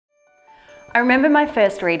I remember my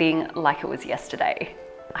first reading like it was yesterday.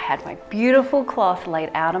 I had my beautiful cloth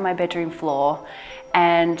laid out on my bedroom floor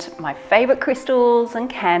and my favorite crystals and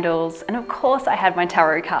candles, and of course I had my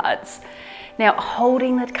tarot cards. Now,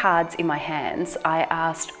 holding the cards in my hands, I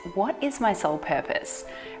asked, what is my soul purpose?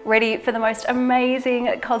 Ready for the most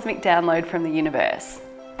amazing cosmic download from the universe.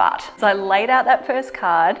 But as I laid out that first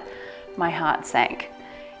card, my heart sank.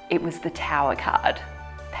 It was the Tower card.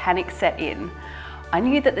 Panic set in. I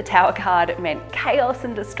knew that the Tower card meant chaos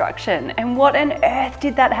and destruction, and what on earth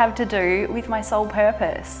did that have to do with my soul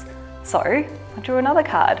purpose? So I drew another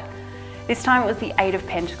card. This time it was the Eight of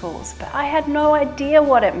Pentacles, but I had no idea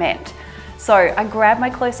what it meant. So I grabbed my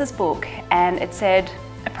closest book and it said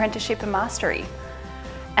Apprenticeship and Mastery.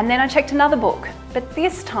 And then I checked another book, but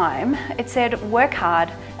this time it said work hard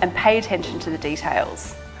and pay attention to the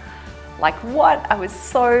details. Like what? I was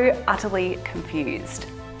so utterly confused.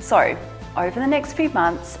 So over the next few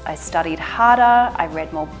months, I studied harder, I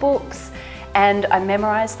read more books, and I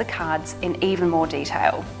memorized the cards in even more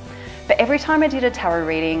detail. But every time I did a tarot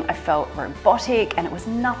reading, I felt robotic and it was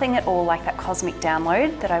nothing at all like that cosmic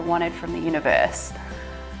download that I wanted from the universe.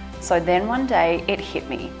 So then one day it hit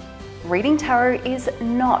me. Reading tarot is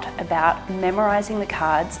not about memorizing the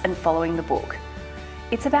cards and following the book.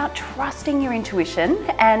 It's about trusting your intuition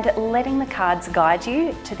and letting the cards guide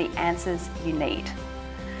you to the answers you need.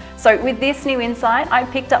 So with this new insight, I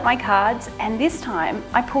picked up my cards and this time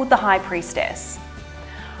I pulled the High Priestess.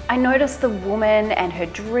 I noticed the woman and her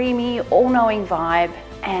dreamy, all-knowing vibe,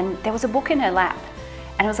 and there was a book in her lap.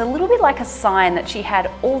 And it was a little bit like a sign that she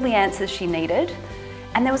had all the answers she needed.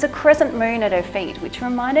 And there was a crescent moon at her feet, which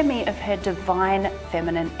reminded me of her divine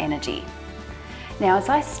feminine energy. Now, as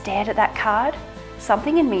I stared at that card,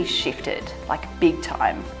 something in me shifted, like big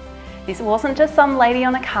time. This wasn't just some lady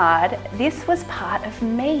on a card, this was part of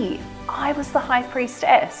me. I was the High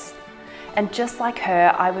Priestess. And just like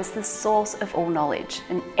her, I was the source of all knowledge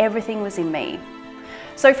and everything was in me.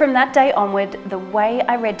 So from that day onward, the way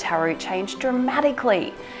I read tarot changed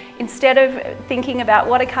dramatically. Instead of thinking about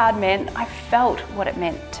what a card meant, I felt what it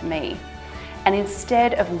meant to me. And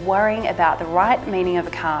instead of worrying about the right meaning of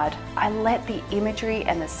a card, I let the imagery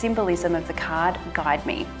and the symbolism of the card guide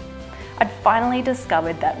me. I'd finally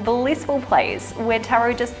discovered that blissful place where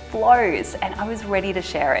tarot just flows, and I was ready to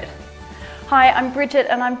share it. Hi, I'm Bridget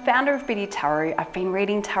and I'm founder of Biddy Tarot. I've been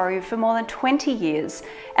reading tarot for more than 20 years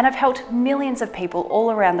and I've helped millions of people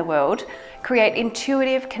all around the world create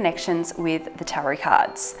intuitive connections with the tarot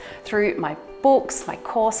cards through my books, my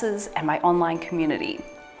courses and my online community.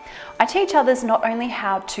 I teach others not only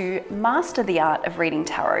how to master the art of reading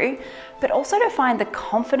tarot, but also to find the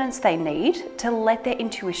confidence they need to let their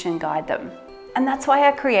intuition guide them. And that's why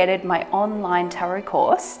I created my online tarot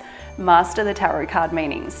course, Master the Tarot Card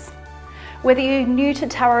Meanings. Whether you're new to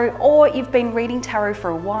tarot or you've been reading tarot for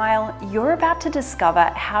a while, you're about to discover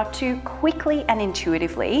how to quickly and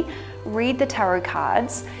intuitively read the tarot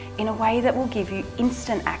cards in a way that will give you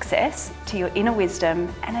instant access to your inner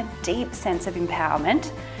wisdom and a deep sense of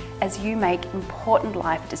empowerment as you make important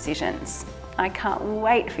life decisions. I can't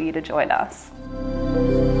wait for you to join us.